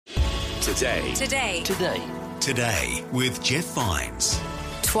Today with Jeff Vines.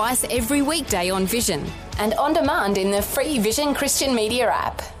 Twice every weekday on Vision and on demand in the free Vision Christian Media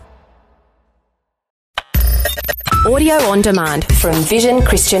app. Audio on demand from Vision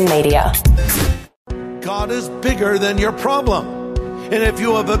Christian Media. God is bigger than your problem. And if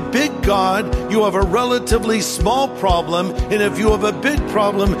you have a big God, you have a relatively small problem. And if you have a big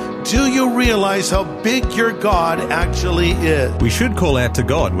problem, do you realize how big your God actually is? We should call out to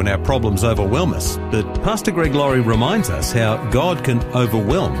God when our problems overwhelm us. But Pastor Greg Laurie reminds us how God can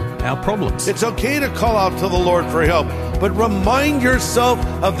overwhelm our problems. It's okay to call out to the Lord for help, but remind yourself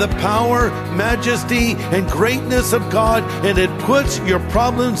of the power, majesty, and greatness of God, and it puts your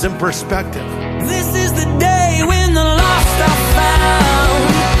problems in perspective. This is the day when the lost are found.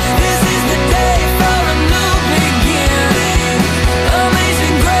 This is the day for a new beginning.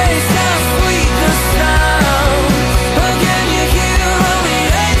 Amazing grace, how sweet the sound. Again you hear all the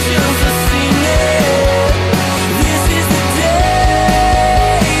angels are singing. This is the day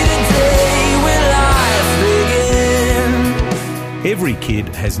when life begins. Every kid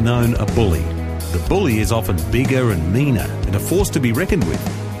has known a bully. The bully is often bigger and meaner and a force to be reckoned with.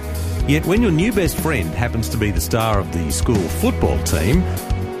 Yet when your new best friend happens to be the star of the school football team,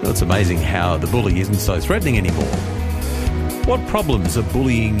 well, it's amazing how the bully isn't so threatening anymore. What problems are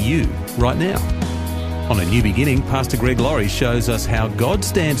bullying you right now? On A New Beginning, Pastor Greg Laurie shows us how God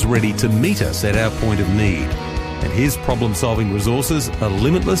stands ready to meet us at our point of need, and his problem-solving resources are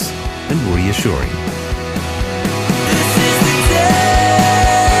limitless and reassuring.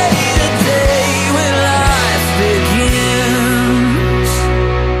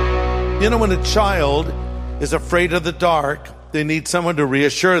 You know, when a child is afraid of the dark, they need someone to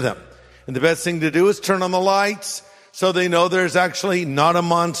reassure them. And the best thing to do is turn on the lights so they know there's actually not a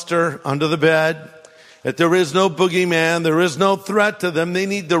monster under the bed, that there is no boogeyman, there is no threat to them. They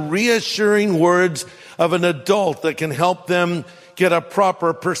need the reassuring words of an adult that can help them get a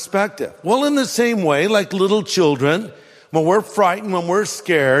proper perspective. Well, in the same way, like little children, when we're frightened, when we're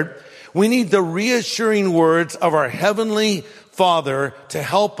scared, we need the reassuring words of our Heavenly Father to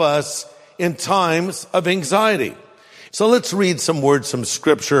help us in times of anxiety. So let's read some words from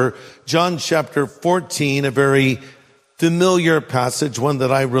Scripture. John chapter 14, a very familiar passage, one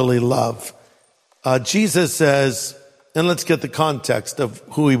that I really love. Jesus says, and let's get the context of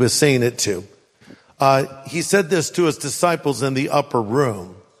who he was saying it to. He said this to his disciples in the upper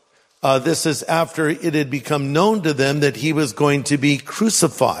room. This is after it had become known to them that he was going to be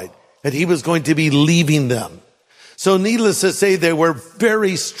crucified, that he was going to be leaving them. So needless to say, they were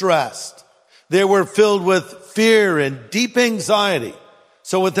very stressed. They were filled with fear and deep anxiety.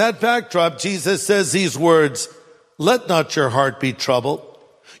 So with that backdrop, Jesus says these words, "Let not your heart be troubled.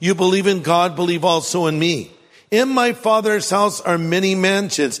 You believe in God, believe also in me. In my Father's house are many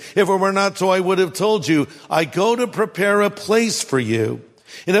mansions. If it were not so, I would have told you. I go to prepare a place for you.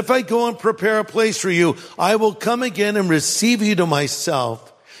 And if I go and prepare a place for you, I will come again and receive you to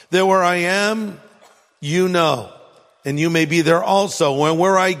myself. That where I am, you know. And you may be there also. And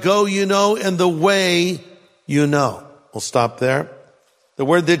where I go, you know, and the way, you know." We'll stop there. The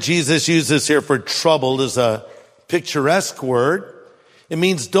word that Jesus uses here for troubled is a picturesque word. It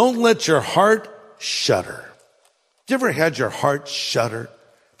means don't let your heart shudder. You ever had your heart shudder?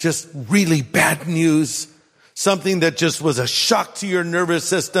 Just really bad news. Something that just was a shock to your nervous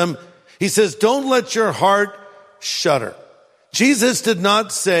system. He says, don't let your heart shudder. Jesus did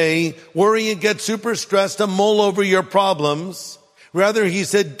not say, worry and get super stressed and mull over your problems. Rather, he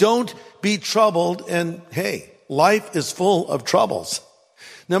said, don't be troubled. And hey, life is full of troubles.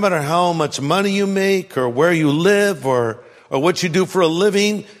 No matter how much money you make or where you live or what you do for a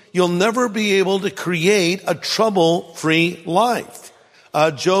living, you'll never be able to create a trouble-free life.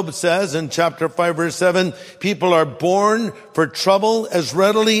 Job says in chapter 5, verse 7, people are born for trouble as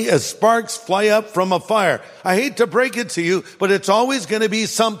readily as sparks fly up from a fire. I hate to break it to you, but it's always going to be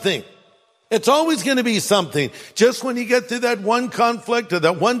something. It's always going to be something. Just when you get through that one conflict or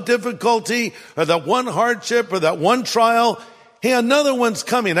that one difficulty or that one hardship or that one trial, hey, another one's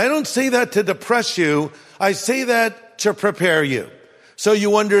coming. I don't say that to depress you. I say that to prepare you. So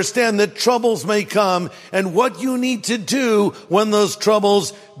you understand that troubles may come and what you need to do when those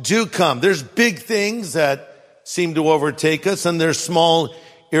troubles do come. There's big things that seem to overtake us and there's small,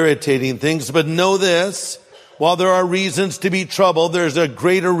 irritating things. But know this, while there are reasons to be troubled, there's a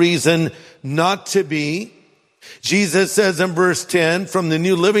greater reason not to be. Jesus says in verse 10 from the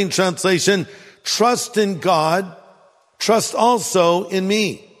New Living Translation, trust in God, trust also in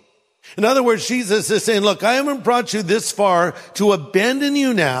me. In other words, Jesus is saying, look, I haven't brought you this far to abandon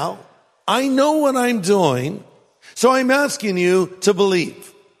you now. I know what I'm doing, so I'm asking you to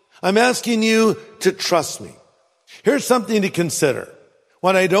believe. I'm asking you to trust me. Here's something to consider.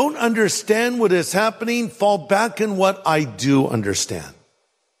 When I don't understand what is happening, fall back in what I do understand.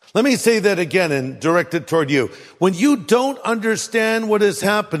 Let me say that again and direct it toward you. When you don't understand what is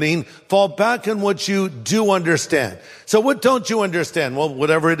happening, fall back in what you do understand. So what don't you understand? Well,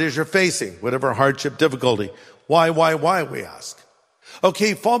 whatever it is you're facing, whatever hardship, difficulty. Why, we ask.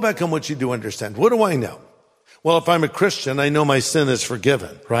 Okay, fall back on what you do understand. What do I know? Well, if I'm a Christian, I know my sin is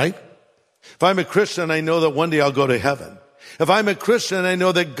forgiven, right? If I'm a Christian, I know that one day I'll go to heaven. If I'm a Christian, I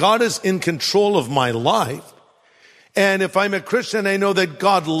know that God is in control of my life. And if I'm a Christian, I know that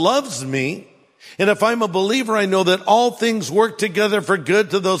God loves me. And if I'm a believer, I know that all things work together for good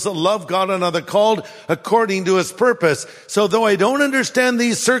to those that love God and are called according to his purpose. So though I don't understand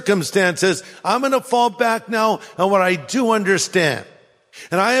these circumstances, I'm going to fall back now on what I do understand.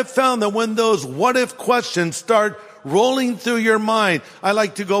 And I have found that when those what if questions start rolling through your mind, I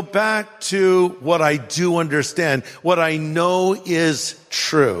like to go back to what I do understand, what I know is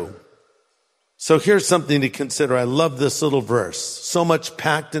true. So here's something to consider. I love this little verse. So much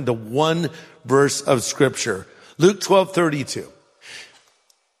packed into one verse of scripture. Luke 12:32.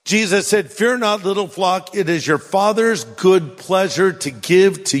 Jesus said, "Fear not, little flock. It is your Father's good pleasure to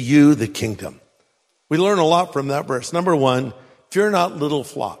give to you the kingdom." We learn a lot from that verse. Number one, fear not, little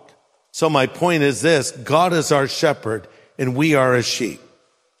flock. So my point is this: God is our shepherd and we are his sheep.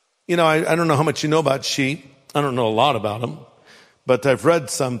 You know, I don't know how much you know about sheep. I don't know a lot about them, but I've read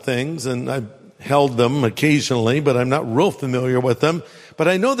some things and I've held them occasionally, but I'm not real familiar with them. But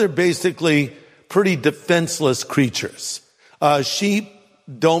I know they're basically pretty defenseless creatures. Sheep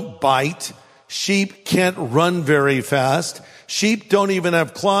don't bite. Sheep can't run very fast. Sheep don't even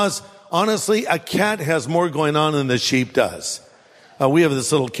have claws. Honestly, a cat has more going on than the sheep does. We have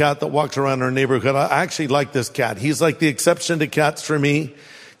this little cat that walks around our neighborhood. I actually like this cat. He's like the exception to cats for me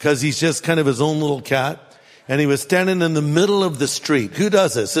because he's just kind of his own little cat. And he was standing in the middle of the street. Who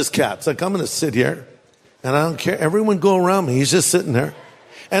does this? This cat. It's like, I'm going to sit here and I don't care. Everyone go around me. He's just sitting there.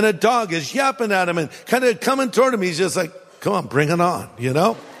 And a dog is yapping at him and kind of coming toward him. He's just like, come on, bring it on, you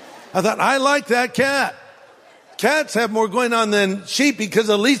know? I thought, I like that cat. Cats have more going on than sheep because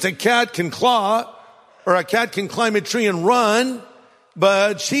at least a cat can claw or a cat can climb a tree and run.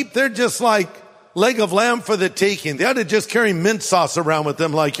 But sheep, they're just like leg of lamb for the taking. They ought to just carry mint sauce around with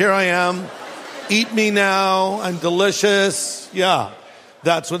them. Like, here I am. Eat me now. I'm delicious. Yeah,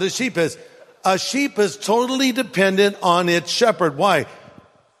 that's what a sheep is. A sheep is totally dependent on its shepherd. Why?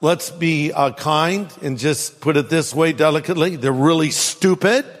 Let's be kind and just put it this way delicately. They're really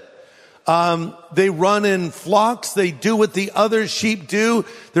stupid. They run in flocks. They do what the other sheep do.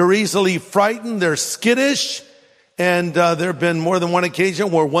 They're easily frightened. They're skittish. And there have been more than one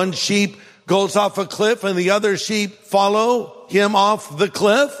occasion where one sheep goes off a cliff and the other sheep follow him off the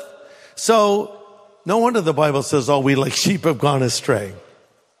cliff. So no wonder the Bible says, oh, we like sheep have gone astray.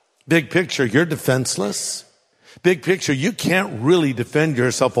 Big picture, you're defenseless. Big picture, you can't really defend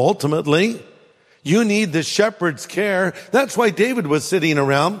yourself ultimately. You need the shepherd's care. That's why David was sitting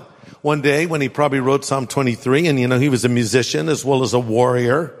around one day when he probably wrote Psalm 23. And, you know, he was a musician as well as a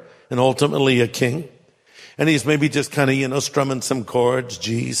warrior and ultimately a king. And he's maybe just kind of, you know, strumming some chords,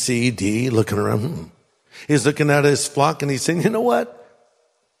 G, C, D, looking around. He's looking at his flock and he's saying, you know what?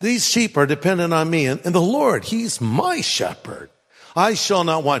 These sheep are dependent on me. And the Lord, he's my shepherd. I shall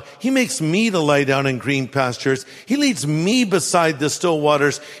not want. He makes me to lie down in green pastures. He leads me beside the still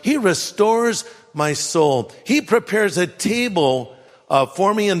waters. He restores my soul. He prepares a table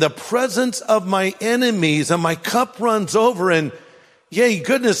for me in the presence of my enemies, and my cup runs over, and yea,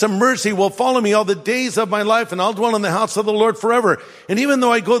 goodness and mercy will follow me all the days of my life, and I'll dwell in the house of the Lord forever. And even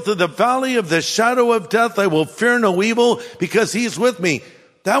though I go through the valley of the shadow of death, I will fear no evil because he's with me.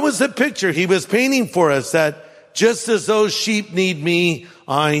 That was the picture he was painting for us, that just as those sheep need me,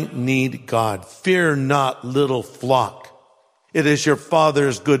 I need God. Fear not, little flock. It is your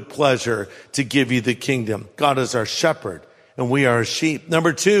Father's good pleasure to give you the kingdom. God is our shepherd and we are sheep.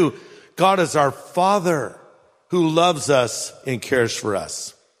 Number two, God is our Father who loves us and cares for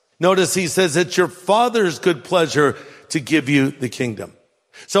us. Notice he says it's your Father's good pleasure to give you the kingdom.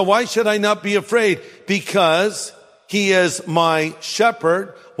 So why should I not be afraid? Because he is my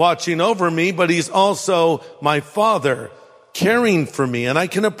shepherd watching over me, but he's also my Father caring for me. And I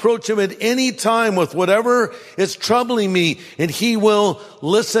can approach him at any time with whatever is troubling me, and he will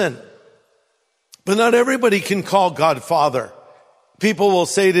listen. But not everybody can call God Father. People will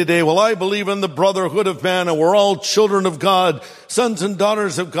say today, well, I believe in the brotherhood of man and we're all children of God, sons and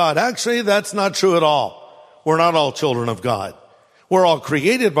daughters of God. Actually, that's not true at all. We're not all children of God. We're all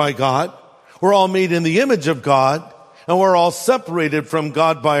created by God. We're all made in the image of God. and we're all separated from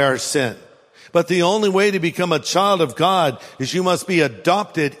God by our sin. But the only way to become a child of God is you must be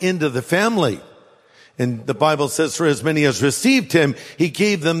adopted into the family. And the Bible says, for as many as received him, he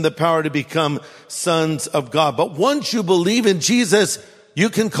gave them the power to become sons of God. But once you believe in Jesus, you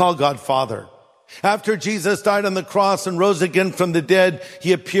can call God Father. After Jesus died on the cross and rose again from the dead,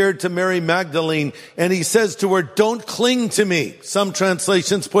 he appeared to Mary Magdalene, and he says to her, don't cling to me. Some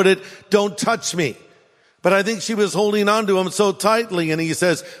translations put it, don't touch me. But I think she was holding on to him so tightly, and he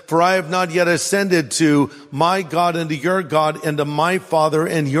says, for I have not yet ascended to my God and to your God and to my Father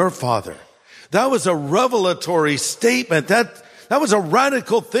and your Father. That was a revelatory statement. That was a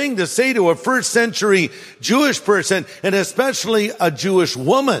radical thing to say to a first century Jewish person, and especially a Jewish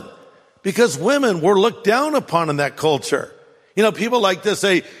woman. Because women were looked down upon in that culture. You know, people like to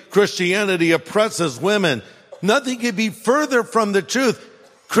say Christianity oppresses women. Nothing could be further from the truth.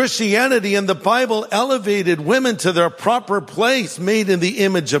 Christianity and the Bible elevated women to their proper place, made in the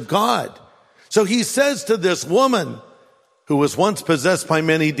image of God. So he says to this woman who was once possessed by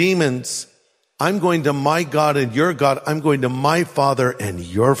many demons, I'm going to my God and your God. I'm going to my Father and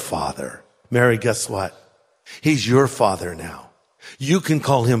your Father. Mary, guess what? He's your Father now. You can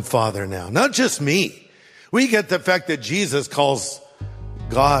call him Father now, not just me. We get the fact that Jesus calls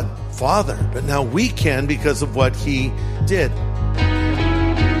God Father, but now we can because of what he did.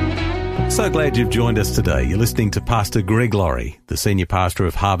 So glad you've joined us today. You're listening to Pastor Greg Laurie, the senior pastor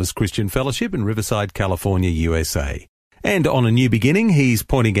of Harvest Christian Fellowship in Riverside, California, USA. And on A New Beginning, he's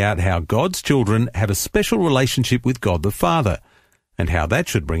pointing out how God's children have a special relationship with God the Father, and how that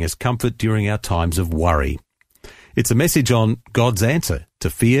should bring us comfort during our times of worry. It's a message on God's answer to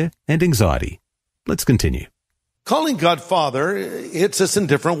fear and anxiety. Let's continue. Calling God Father hits us in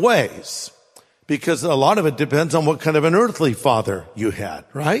different ways, because a lot of it depends on what kind of an earthly father you had,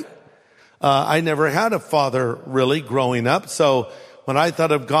 right? I never had a father really growing up, so when I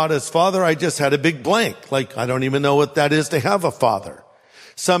thought of God as Father, I just had a big blank. Like, I don't even know what that is to have a father.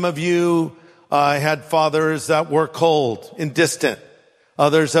 Some of you had fathers that were cold and distant.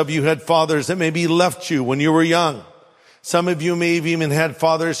 Others of you had fathers that maybe left you when you were young. Some of you may have even had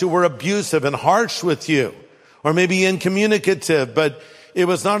fathers who were abusive and harsh with you, or maybe incommunicative, but it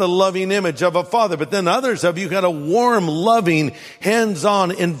was not a loving image of a father. But then others of you had a warm, loving,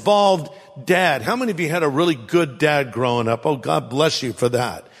 hands-on, involved dad. How many of you had a really good dad growing up? Oh, God bless you for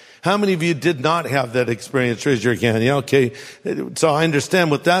that. How many of you did not have that experience? Raise your hand. Yeah, okay. So I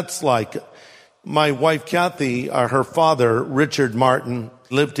understand what that's like. My wife, Kathy, her father, Richard Martin,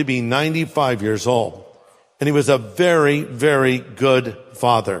 lived to be 95 years old. And he was a very, very good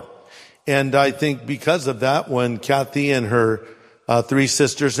father. And I think because of that, when Kathy and her three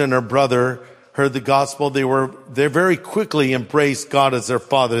sisters and her brother heard the gospel, they very quickly embraced God as their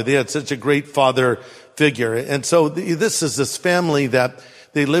father. They had such a great father figure. And so this is this family that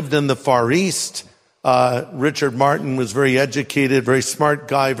they lived in the Far East. Richard Martin was very educated, very smart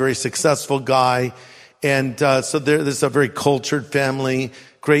guy, very successful guy. And so this is a very cultured family,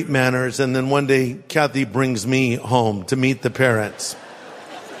 great manners. And then one day, Kathy brings me home to meet the parents.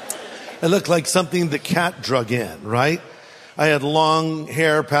 It looked like something the cat drug in, right? I had long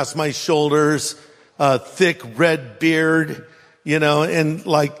hair past my shoulders, thick red beard, you know, and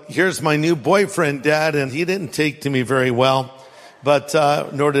like, here's my new boyfriend, Dad, and he didn't take to me very well. But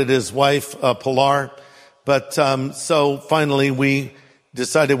nor did his wife, Pilar. But so finally we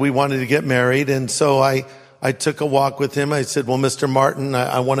decided we wanted to get married. And so I took a walk with him. I said, well, Mr. Martin,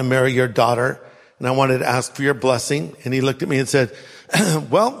 I want to marry your daughter, and I wanted to ask for your blessing. And he looked at me and said,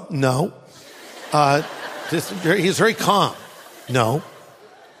 well, no. He's very calm. No.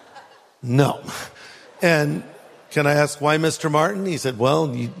 And can I ask why, Mr. Martin? He said,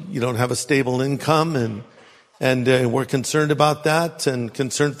 well, you don't have a stable income, and we're concerned about that, and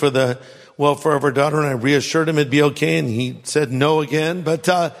concerned for the welfare of our daughter. And I reassured him it'd be okay, and he said no again. But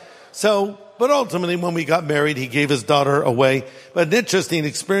ultimately, when we got married, he gave his daughter away. But an interesting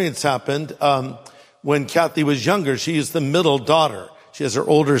experience happened when Kathy was younger. She is the middle daughter. She has her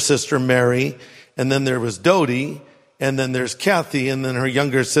older sister, Mary, and then there was Dodie, and then there's Kathy, and then her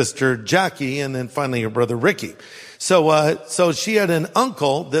younger sister, Jackie, and then finally her brother, Ricky. So she had an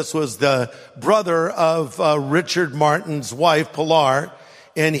uncle. This was the brother of Richard Martin's wife, Pilar,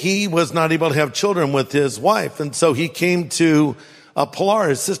 and he was not able to have children with his wife. And so he came to Pilar,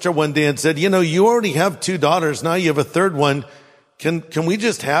 his sister, one day and said, you know, you already have two daughters. Now you have a third one. Can we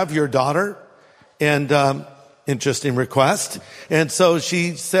just have your daughter? And interesting request. And so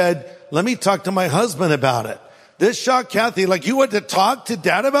she said, let me talk to my husband about it. This shocked Kathy. Like, you went to talk to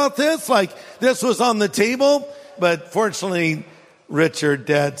Dad about this? Like, this was on the table? But fortunately, Richard,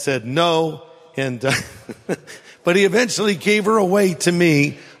 Dad, said no. And But he eventually gave her away to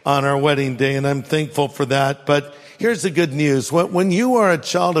me on our wedding day, and I'm thankful for that. But here's the good news. When you are a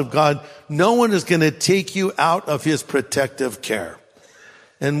child of God, no one is going to take you out of his protective care.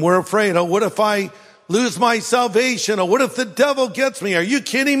 And we're afraid, oh, what if I lose my salvation? Or what if the devil gets me? Are you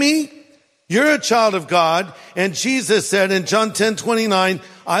kidding me? You're a child of God. And Jesus said in John 10:29,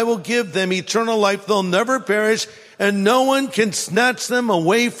 I will give them eternal life. They'll never perish, and no one can snatch them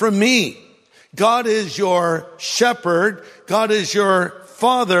away from me. God is your shepherd. God is your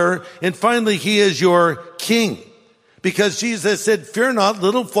father. And finally, he is your king. Because Jesus said, fear not,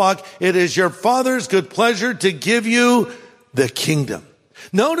 little flock. It is your Father's good pleasure to give you the kingdom.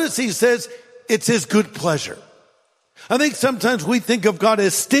 Notice he says it's his good pleasure. I think sometimes we think of God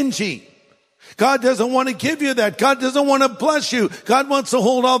as stingy. God doesn't want to give you that. God doesn't want to bless you. God wants to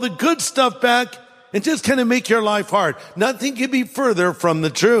hold all the good stuff back and just kind of make your life hard. Nothing can be further from the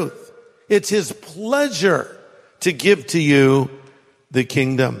truth. It's his pleasure to give to you the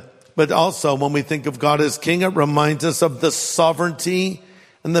kingdom. But also when we think of God as king, it reminds us of the sovereignty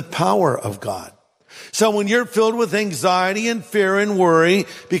and the power of God. So when you're filled with anxiety and fear and worry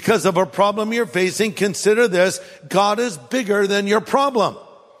because of a problem you're facing, consider this: God is bigger than your problem.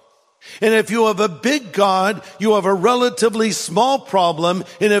 And if you have a big God, you have a relatively small problem.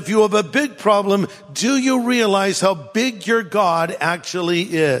 And if you have a big problem, do you realize how big your God actually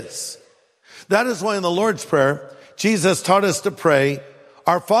is? That is why in the Lord's Prayer, Jesus taught us to pray,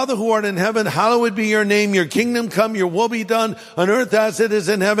 Our Father who art in heaven, hallowed be your name. Your kingdom come, your will be done on earth as it is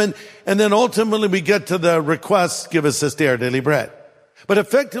in heaven. And then ultimately we get to the request, give us this day our daily bread. But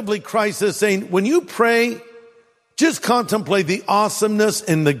effectively Christ is saying, when you pray, just contemplate the awesomeness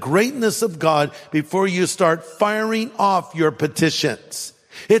and the greatness of God before you start firing off your petitions.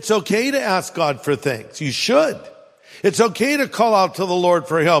 It's okay to ask God for things. You should. It's okay to call out to the Lord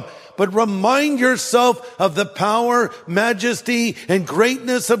for help. But remind yourself of the power, majesty, and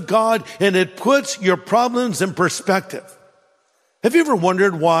greatness of God, and it puts your problems in perspective. Have you ever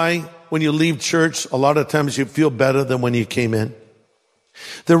wondered why, when you leave church, a lot of times you feel better than when you came in?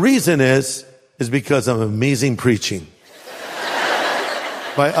 The reason is because of amazing preaching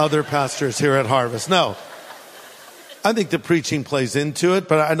by other pastors here at Harvest. No, I think the preaching plays into it,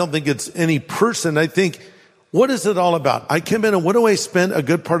 but I don't think it's any person. I think, what is it all about? I come in and what do I spend a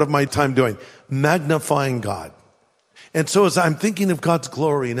good part of my time doing? Magnifying God. And so as I'm thinking of God's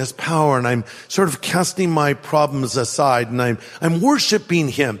glory and his power, and I'm sort of casting my problems aside, and I'm worshiping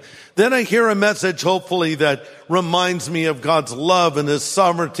him, then I hear a message, hopefully, that reminds me of God's love and his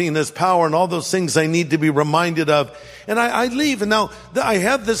sovereignty and his power and all those things I need to be reminded of. And I leave, and now I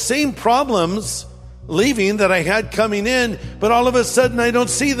have the same problems leaving that I had coming in, but all of a sudden I don't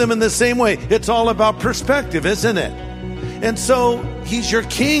see them in the same way. It's all about perspective, isn't it? And so he's your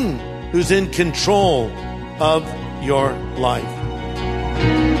king who's in control of your life.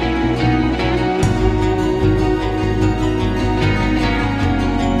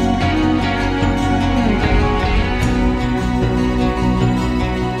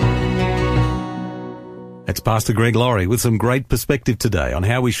 It's Pastor Greg Laurie with some great perspective today on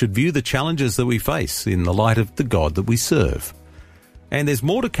how we should view the challenges that we face in the light of the God that we serve. And there's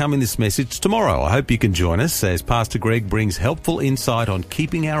more to come in this message tomorrow. I hope you can join us as Pastor Greg brings helpful insight on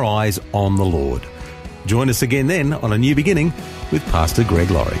keeping our eyes on the Lord. Join us again then on A New Beginning with Pastor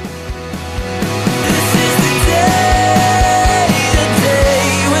Greg Laurie.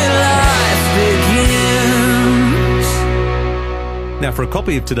 Now, for a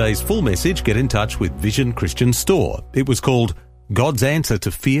copy of today's full message, get in touch with Vision Christian Store. It was called God's Answer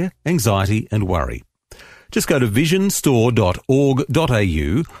to Fear, Anxiety and Worry. Just go to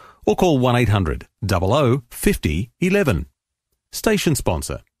visionstore.org.au or call 1-800 00 50 11. Station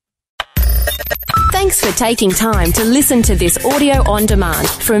sponsor. Thanks for taking time to listen to this audio on demand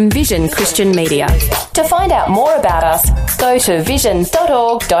from Vision Christian Media. To find out more about us, go to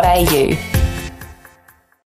vision.org.au.